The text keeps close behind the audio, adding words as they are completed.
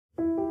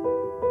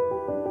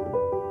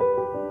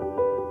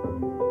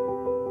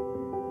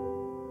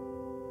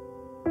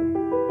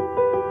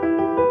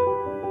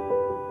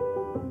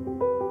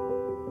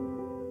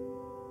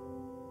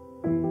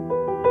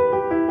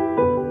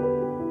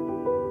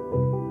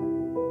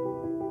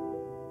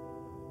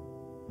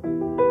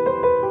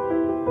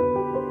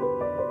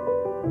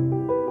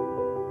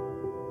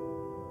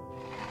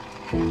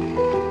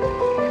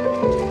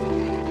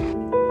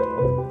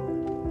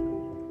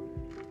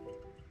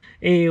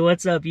Hey,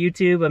 what's up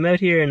YouTube? I'm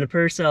out here in the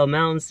Purcell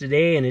Mountains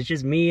today and it's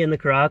just me and the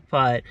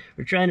Crockpot.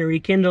 We're trying to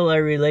rekindle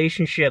our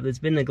relationship that's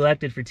been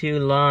neglected for too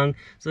long.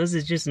 So this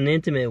is just an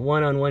intimate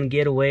one-on-one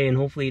getaway and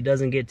hopefully it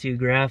doesn't get too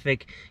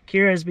graphic.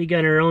 Kira's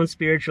begun her own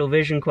spiritual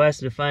vision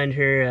quest to find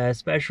her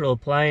special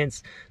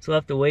appliance, so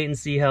we'll have to wait and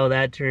see how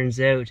that turns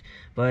out.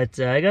 But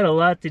I got a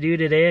lot to do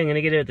today. I'm going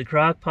to get out the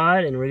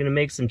Crockpot and we're going to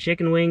make some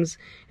chicken wings.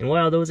 And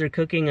while those are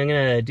cooking, I'm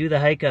going to do the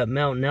hike up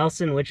Mount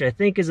Nelson, which I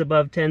think is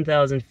above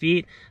 10,000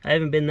 feet. I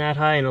haven't been that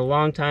high in a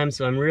long time,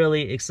 so I'm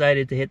really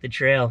excited to hit the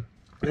trail.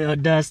 Look how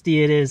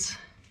dusty it is.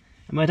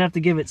 I might have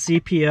to give it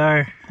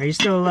CPR. Are you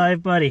still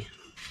alive, buddy?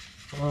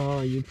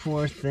 Oh, you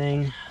poor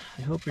thing.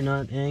 I hope you're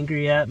not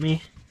angry at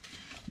me.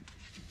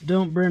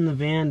 Don't burn the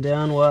van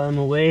down while I'm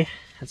away.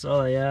 That's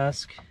all I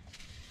ask.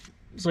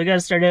 So I got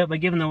to start out by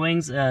giving the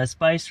wings a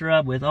spice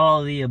rub with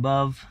all of the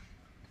above.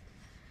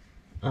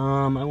 I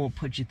won't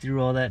put you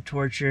through all that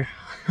torture.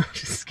 I'll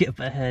just skip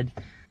ahead.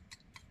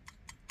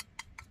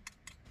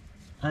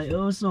 I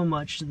owe so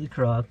much to the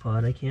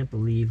Crockpot. I can't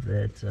believe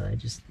that I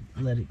just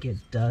let it get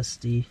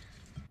dusty.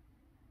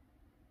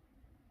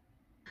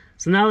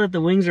 So now that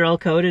the wings are all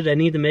coated, I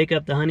need to make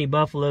up the honey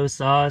buffalo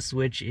sauce,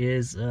 which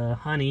is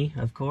honey,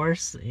 of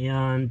course,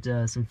 and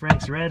some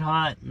Frank's Red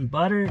Hot and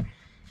butter.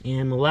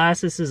 And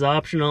molasses is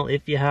optional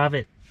if you have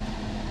it.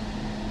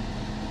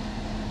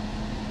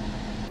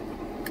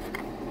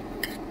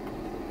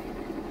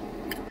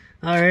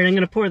 Alright, I'm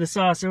going to pour the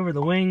sauce over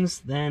the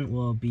wings, then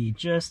we'll be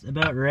just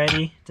about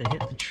ready to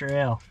hit the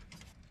trail.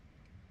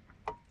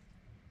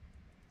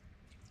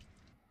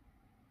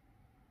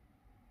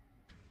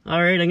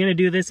 Alright, I'm going to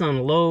do this on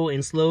low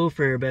and slow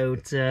for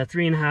about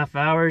 3.5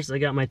 hours. I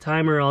got my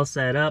timer all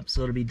set up,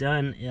 so it'll be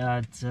done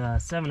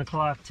at 7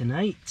 o'clock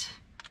tonight.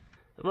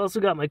 I've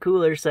also got my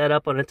cooler set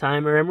up on a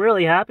timer. I'm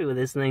really happy with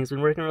this thing. It's been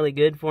working really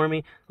good for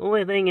me. The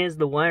only thing is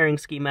the wiring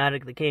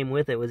schematic that came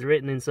with it was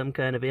written in some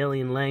kind of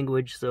alien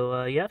language,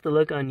 so you have to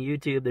look on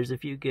YouTube. There's a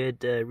few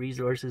good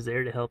resources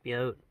there to help you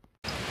out.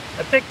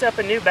 I picked up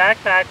a new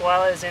backpack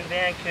while I was in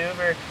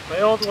Vancouver. My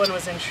old one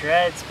was in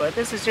shreds, but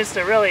this is just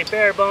a really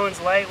bare bones,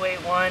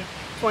 lightweight one.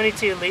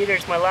 22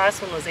 liters. My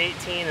last one was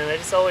 18, and I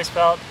just always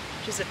felt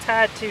just a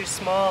tad too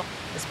small,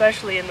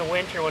 especially in the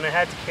winter when I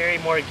had to carry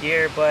more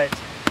gear, but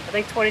I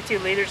think 22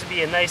 liters would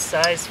be a nice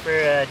size for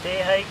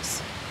day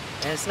hikes,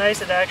 and it's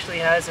nice it actually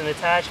has an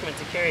attachment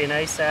to carry an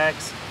ice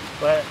axe.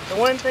 But the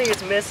one thing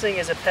it's missing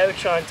is a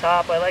pouch on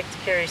top. I like to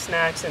carry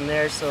snacks in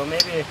there, so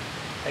maybe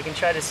I can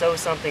try to sew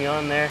something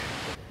on there.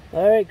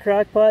 Alright,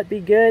 Crockpot, be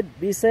good,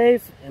 be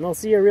safe, and I'll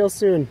see you real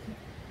soon.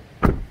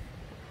 So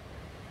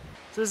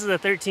this is a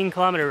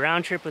 13-kilometer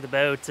round trip with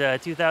about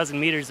 2,000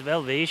 meters of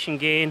elevation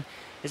gain.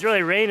 It's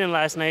really raining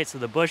last night, so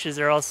the bushes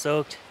are all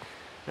soaked.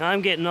 Now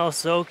I'm getting all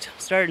soaked,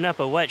 starting up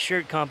a wet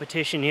shirt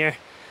competition here.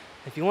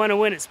 If you want to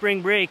win at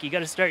spring break, you got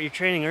to start your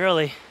training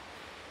early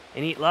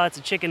and eat lots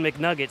of chicken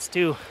McNuggets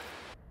too.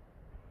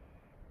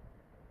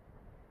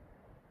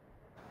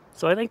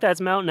 So I think that's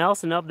Mount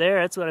Nelson up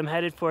there. That's what I'm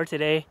headed for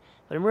today.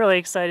 But I'm really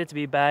excited to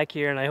be back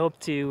here, and I hope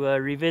to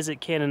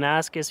revisit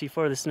Kananaskis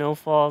before the snow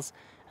falls.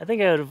 I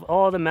think out of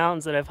all the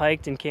mountains that I've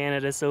hiked in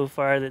Canada so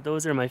far,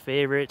 those are my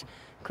favorite.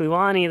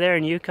 Kluane there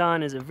in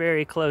Yukon is a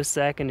very close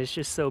second. It's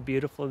just so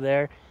beautiful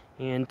there.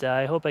 And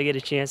I hope I get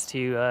a chance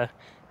to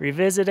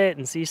revisit it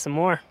and see some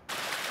more.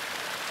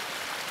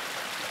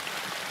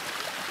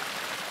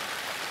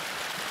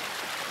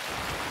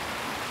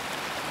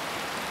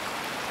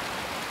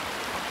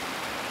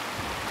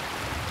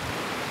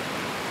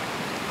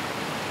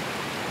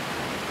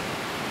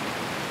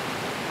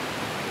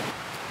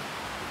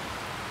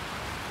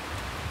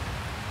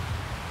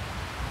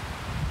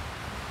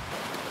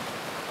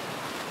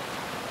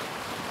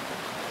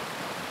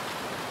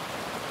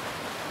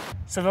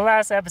 So the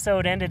last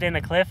episode ended in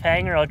a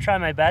cliffhanger. I'll try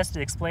my best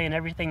to explain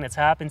everything that's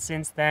happened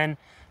since then.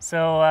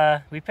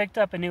 So we picked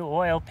up a new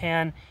oil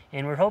pan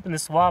and we're hoping to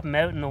swap them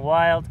out in the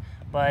wild.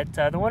 But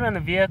the one on the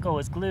vehicle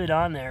was glued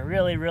on there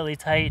really, really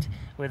tight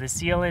with a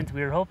sealant.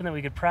 We were hoping that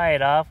we could pry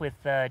it off with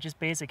just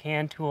basic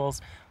hand tools,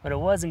 but it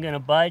wasn't going to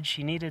budge.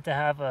 She needed to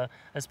have a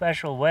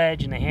special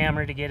wedge and a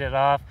hammer to get it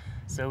off.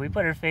 So we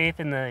put her faith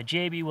in the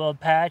JB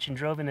Weld patch and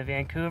drove into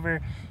Vancouver,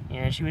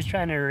 and she was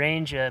trying to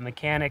arrange a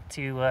mechanic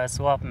to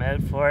swap them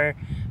out for her.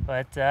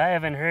 But I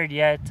haven't heard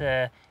yet.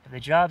 If the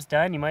job's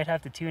done, you might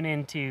have to tune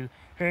into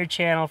her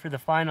channel for the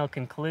final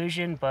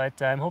conclusion,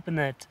 but I'm hoping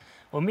that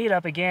we'll meet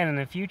up again in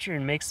the future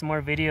and make some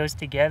more videos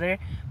together.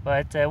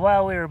 But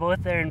while we were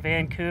both there in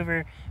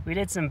Vancouver, we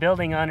did some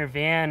building on her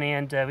van,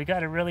 and we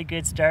got a really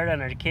good start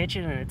on our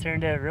kitchen, and it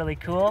turned out really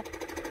cool.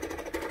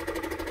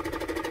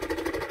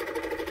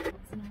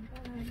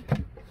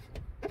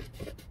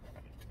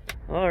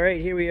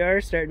 Alright, here we are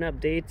starting up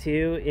day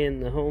 2 in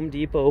the Home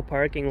Depot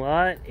parking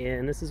lot,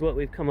 and this is what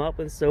we've come up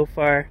with so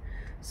far.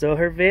 So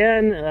her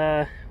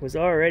van was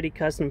already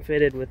custom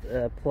fitted with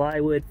a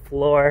plywood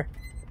floor,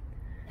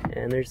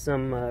 and there's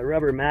some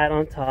rubber mat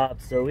on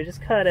top. So we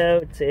just cut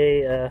out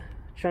a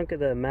chunk of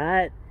the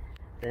mat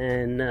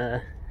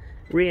and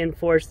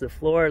reinforced the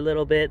floor a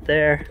little bit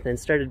there, then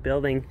started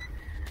building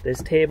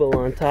this table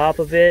on top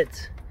of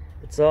it.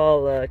 It's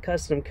all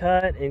custom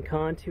cut and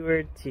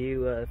contoured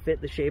to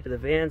fit the shape of the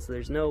van, so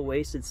there's no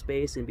wasted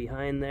space in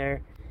behind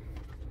there.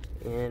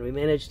 And we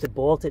managed to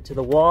bolt it to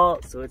the wall,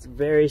 so it's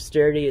very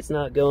sturdy, it's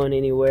not going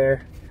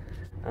anywhere.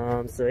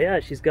 So yeah,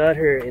 she's got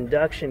her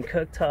induction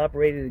cooktop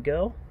ready to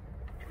go.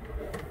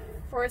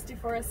 Foresty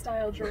forest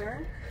style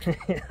drawer.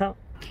 Yeah.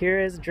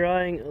 Kira's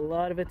drawing a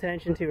lot of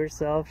attention to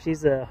herself.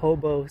 She's a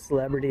hobo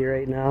celebrity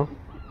right now.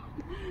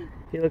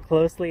 If you look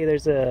closely,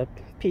 there's a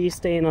pee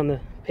stain on the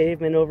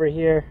pavement over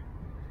here.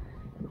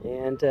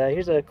 And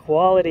here's a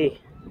quality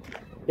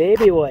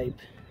baby wipe.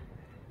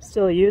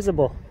 Still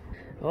usable.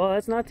 Oh,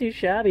 that's not too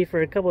shabby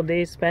for a couple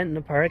days spent in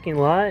the parking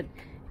lot.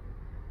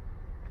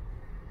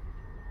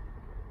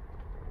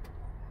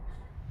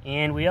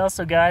 And we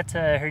also got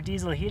her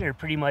diesel heater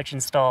pretty much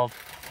installed.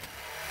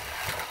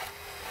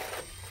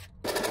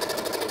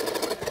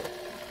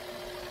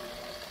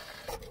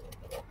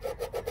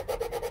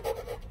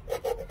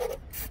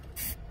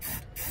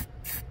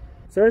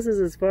 So this is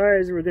as far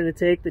as we're going to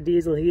take the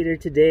diesel heater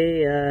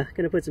today.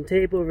 Going to put some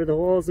tape over the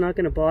holes. Not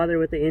going to bother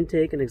with the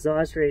intake and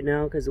exhaust right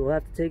now because we'll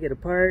have to take it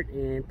apart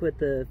and put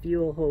the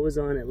fuel hose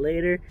on it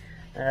later.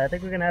 I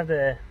think we're going to have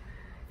the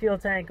fuel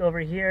tank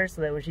over here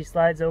so that when she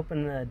slides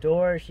open the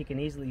door she can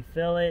easily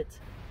fill it.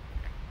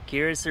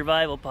 Kira's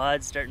survival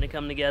pod's starting to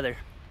come together.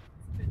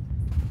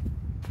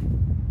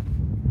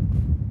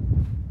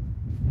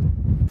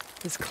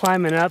 Just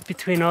climbing up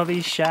between all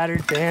these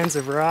shattered bands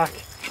of rock.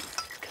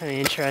 Kind of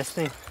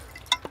interesting.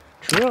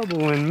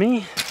 Trouble in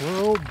me.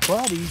 We're old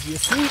buddies, you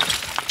see.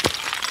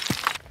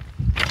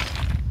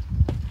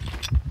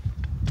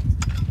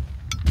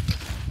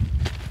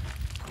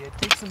 Yeah,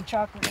 take some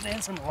chocolate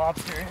and some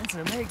lobster and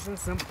some eggs and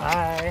some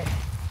pie.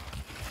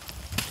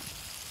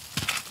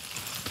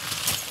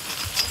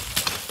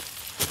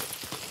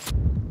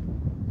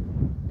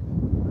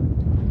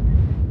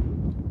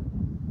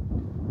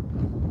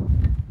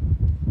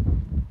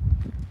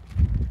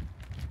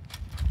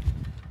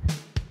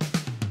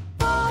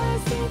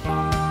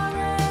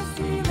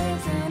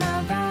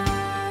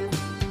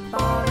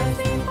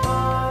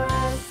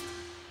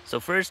 So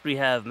first we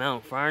have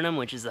Mount Farnham,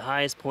 which is the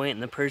highest point in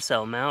the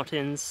Purcell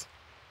Mountains.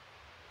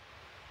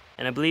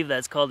 And I believe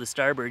that's called the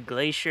Starboard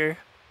Glacier.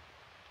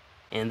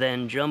 And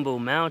then Jumbo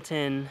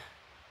Mountain.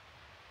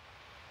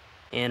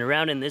 And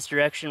around in this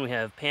direction we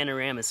have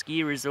Panorama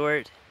Ski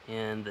Resort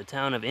and the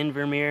town of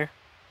Invermere.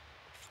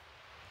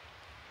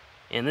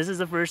 And this is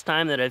the first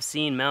time that I've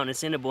seen Mount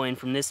Assiniboine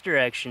from this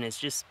direction. It's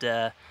just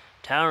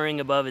towering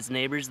above its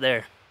neighbors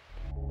there.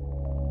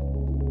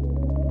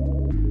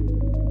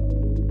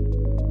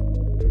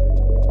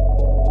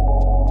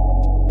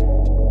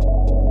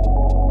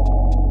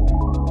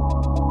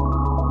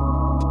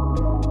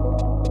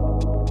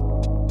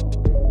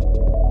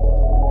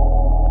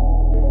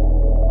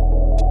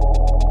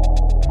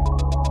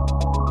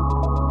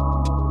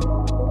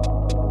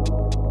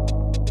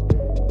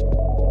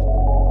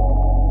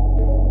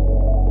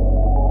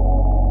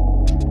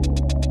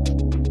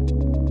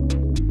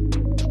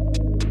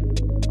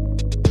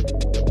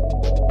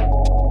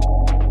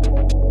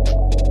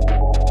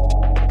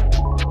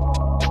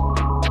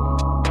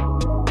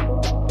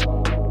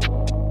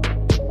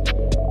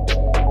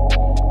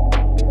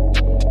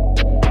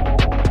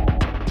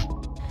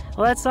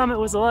 Well, that summit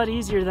was a lot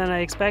easier than I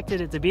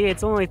expected it to be.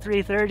 It's only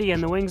 3:30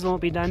 and the wings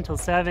won't be done till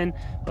 7,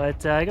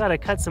 but I gotta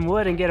cut some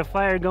wood and get a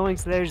fire going,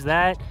 so there's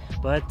that.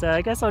 But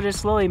I guess I'll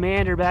just slowly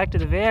meander back to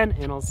the van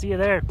and I'll see you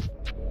there.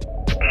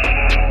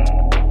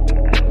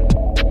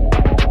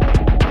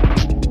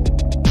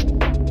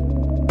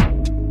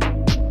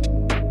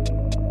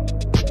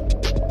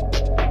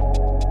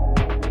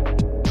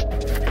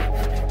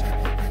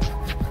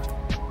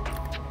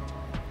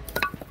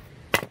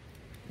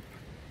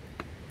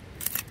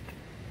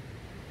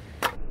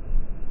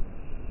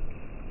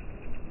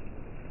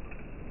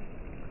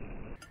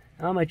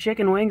 Well, my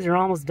chicken wings are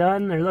almost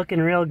done. They're looking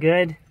real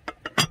good.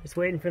 Just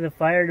waiting for the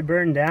fire to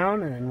burn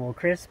down and then we'll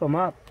crisp them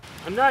up.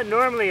 I'm not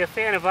normally a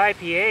fan of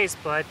IPAs,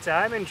 but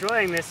I'm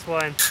enjoying this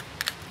one.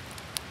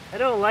 I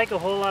don't like a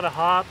whole lot of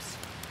hops.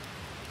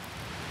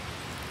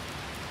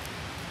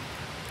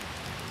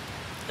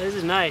 This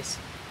is nice.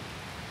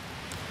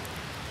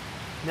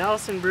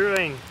 Nelson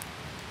Brewing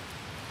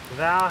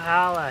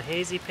Valhalla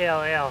Hazy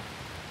Pale Ale.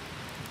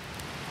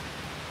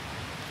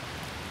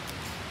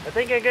 I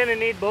think I'm gonna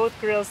need both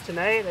grills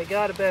tonight. I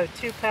got about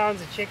 2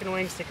 pounds of chicken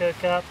wings to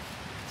cook up,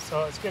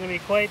 so it's gonna be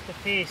quite the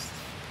feast.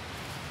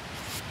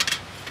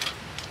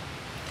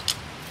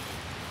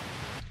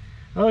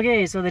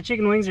 Okay, so the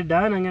chicken wings are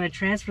done. I'm gonna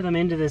transfer them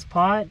into this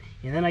pot,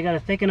 and then I gotta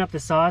thicken up the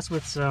sauce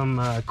with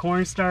some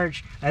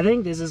cornstarch. I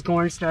think this is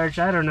cornstarch,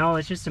 I don't know.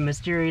 It's just a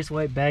mysterious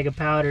white bag of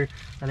powder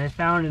that I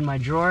found in my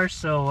drawer,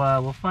 so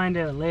we'll find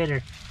out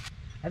later.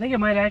 I think it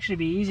might actually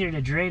be easier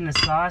to drain the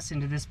sauce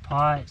into this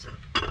pot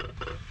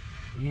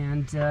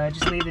and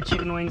just leave the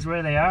chicken wings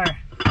where they are.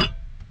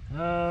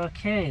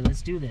 Okay,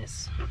 let's do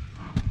this.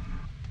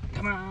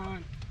 Come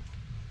on.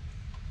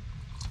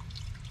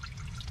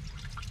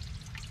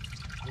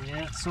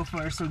 Yeah, so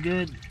far so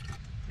good.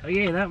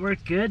 Okay, that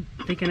worked good.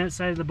 Thinking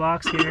outside of the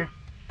box here.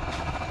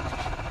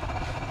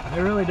 I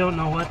really don't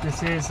know what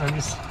this is. I'm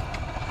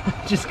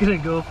just gonna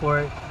go for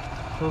it.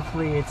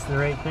 Hopefully it's the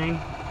right thing.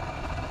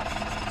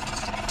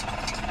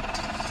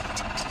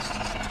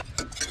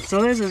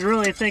 So this is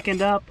really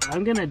thickened up.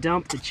 I'm gonna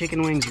dump the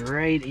chicken wings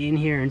right in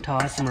here and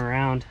toss them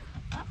around.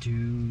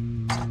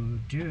 Do,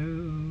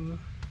 do,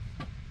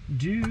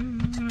 do,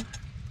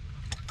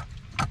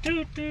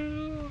 do,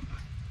 do.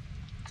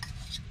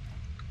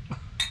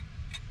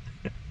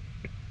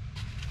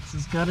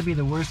 This has got to be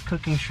the worst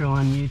cooking show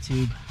on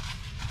YouTube.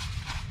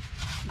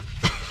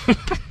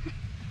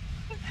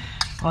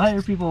 Why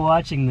are people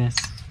watching this?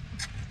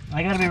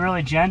 I gotta be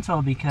really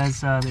gentle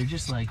because they're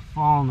just like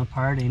falling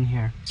apart in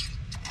here.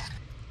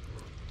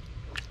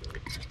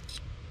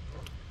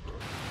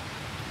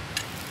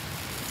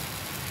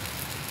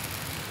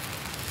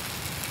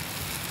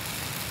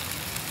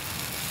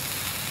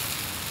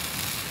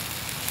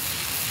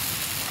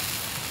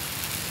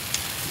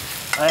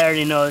 I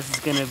already know this is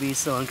gonna be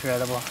so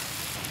incredible.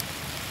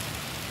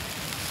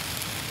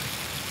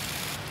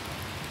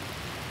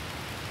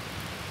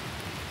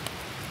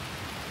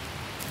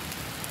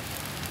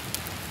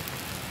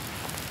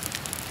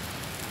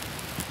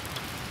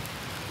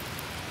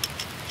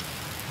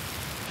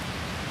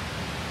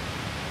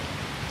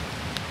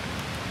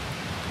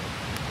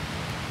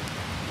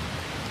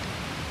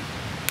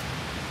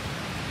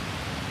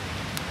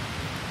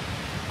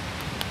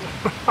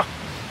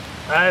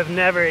 I've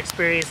never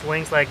experienced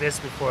wings like this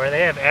before.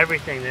 They have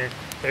everything.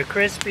 They're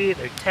crispy,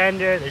 they're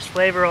tender, there's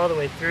flavor all the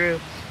way through.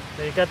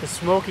 They've got the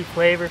smoky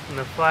flavor from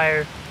the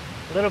fire,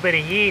 a little bit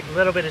of heat, a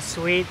little bit of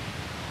sweet.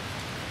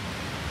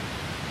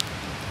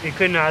 You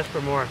couldn't ask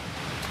for more.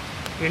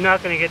 You're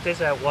not going to get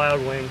this at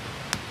Wild Wing.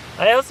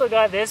 I also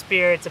got this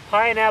beer. It's a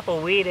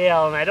pineapple wheat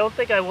ale, and I don't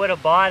think I would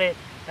have bought it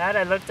had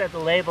I looked at the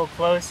label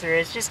closer.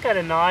 It's just kind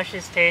of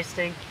nauseous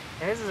tasting,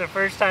 and this is the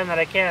first time that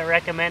I can't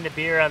recommend a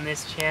beer on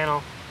this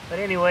channel. But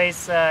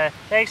anyways,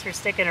 thanks for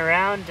sticking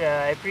around.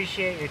 I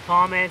appreciate your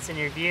comments and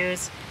your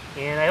views,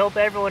 and I hope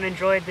everyone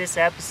enjoyed this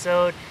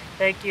episode.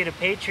 Thank you to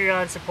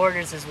Patreon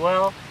supporters as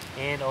well,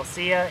 and I'll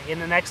see you in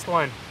the next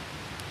one.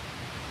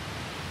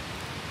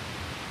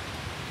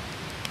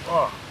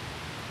 Oh,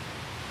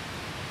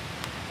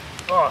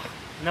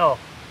 no.